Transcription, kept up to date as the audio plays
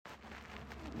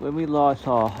when we lost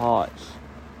our hearts,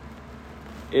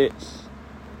 it's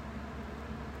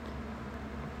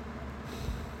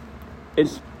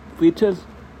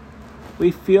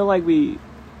we feel like we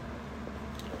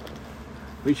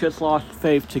just lost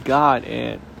faith to God,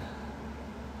 and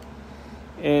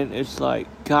it's like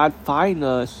God find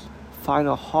our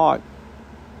heart.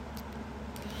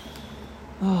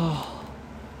 Oh,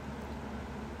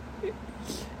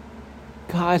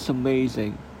 God is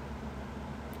amazing.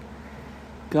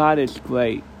 God is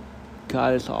great.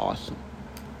 God is awesome.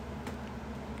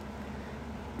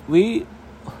 We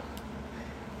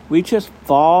just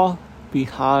fall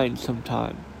behind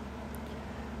sometimes.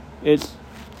 It's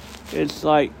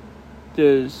like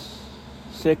there's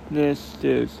sickness,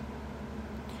 there's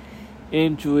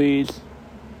injuries,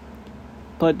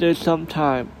 but there's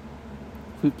sometimes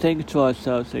we think to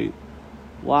ourselves, like,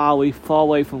 wow, we fall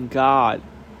away from God,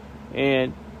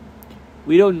 and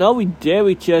we don't know we did,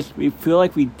 we feel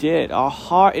like we did. Our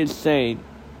heart is saying,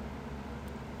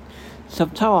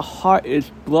 sometimes our heart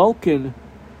is broken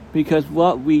because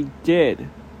what we did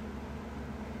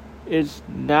is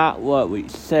not what we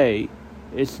say.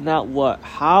 It's not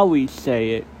how we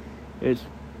say it. It's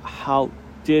how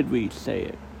did we say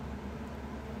it.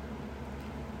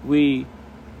 We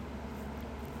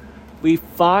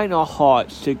find our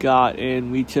hearts to God,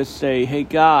 and we just say, hey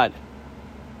God,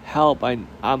 help, I'm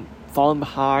falling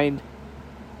behind.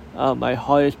 My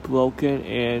heart is broken,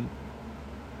 and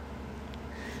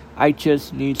I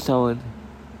just need someone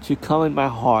to come in my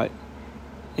heart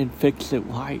and fix it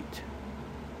right.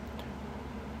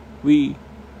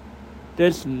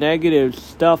 There's negative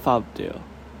stuff out there.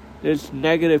 There's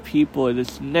negative people.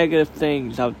 There's negative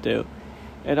things out there.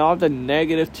 And all the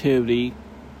negativity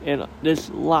in this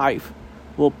life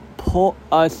will pull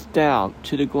us down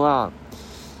to the ground.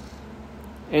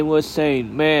 And we're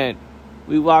saying, man,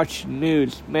 we watch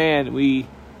news. Man,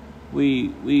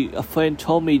 a friend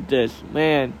told me this.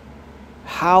 Man,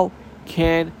 how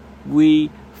can we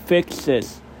fix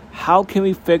this? How can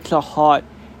we fix our heart?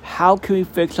 How can we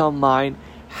fix our mind?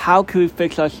 How can we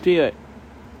fix our spirit?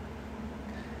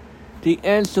 The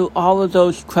answer to all of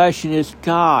those questions is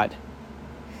God.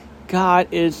 God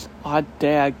is our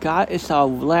dad. God is our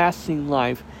lasting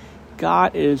life.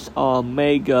 God is our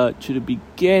omega to the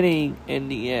beginning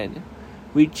and the end.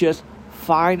 We just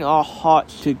find our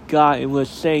hearts to God, and we're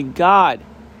saying, God,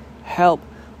 help.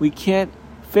 We can't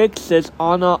fix this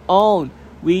on our own.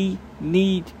 We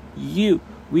need you.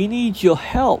 We need your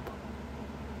help.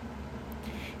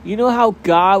 You know how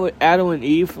God with Adam and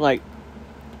Eve, like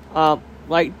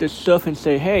the serpent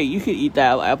say, hey, you can eat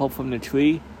that apple from the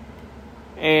tree.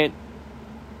 And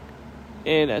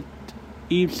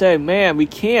Eve said, man, we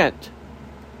can't.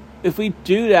 If we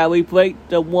do that, we break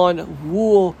the one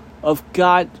rule of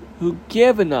God who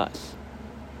given us.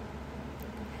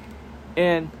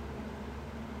 And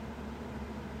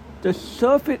the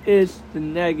serpent is the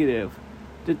negative.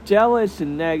 The devil is the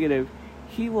negative.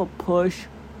 He will push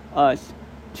us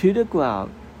to the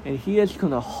ground, and he is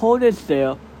going to hold us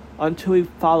there until we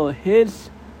follow his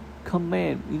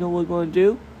command. You know what we're going to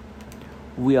do?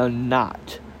 We are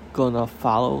not going to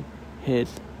follow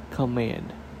his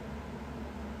command.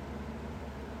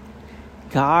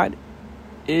 God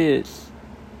is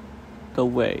the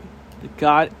way.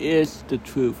 God is the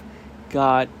truth.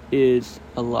 God is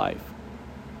alive.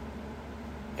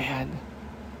 And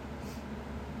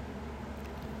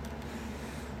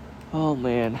oh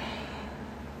man,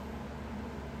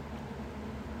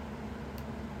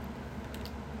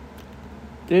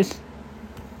 this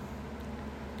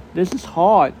is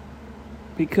hard,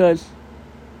 because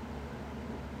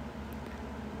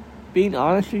being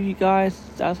honest with you guys,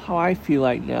 that's how I feel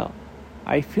right now.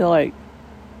 I feel like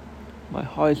my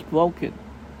heart is broken,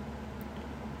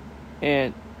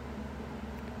 and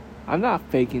I'm not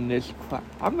faking this crap.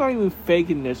 I'm not even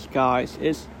faking this, guys.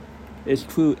 It's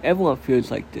true. Everyone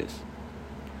feels like this.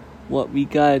 What we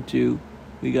gotta do,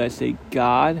 we gotta say,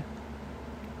 God,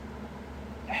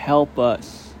 help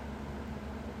us.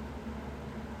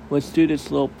 Let's do this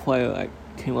little prayer I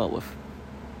came up with.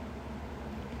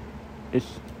 It's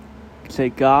say,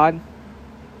 God,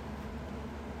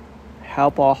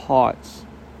 help our hearts.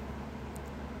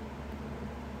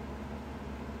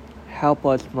 Help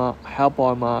us, help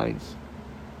our minds.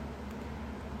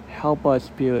 Help our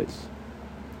spirits.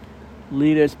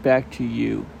 Lead us back to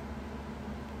you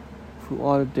through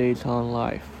all the days of our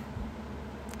life.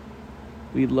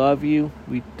 We love you.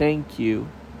 We thank you.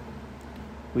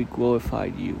 We glorify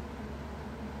you.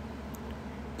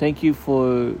 Thank you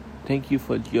for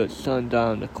your son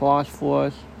dying on the cross for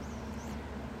us.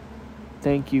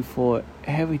 Thank you for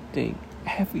everything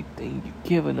you've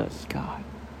given us, God.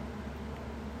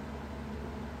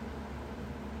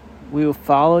 we will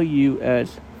follow you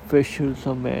as fishers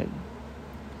of men.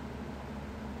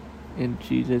 In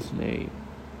Jesus' name.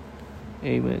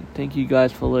 Amen. Thank you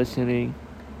guys for listening.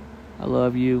 I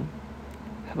love you.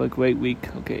 Have a great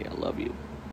week. Okay, I love you.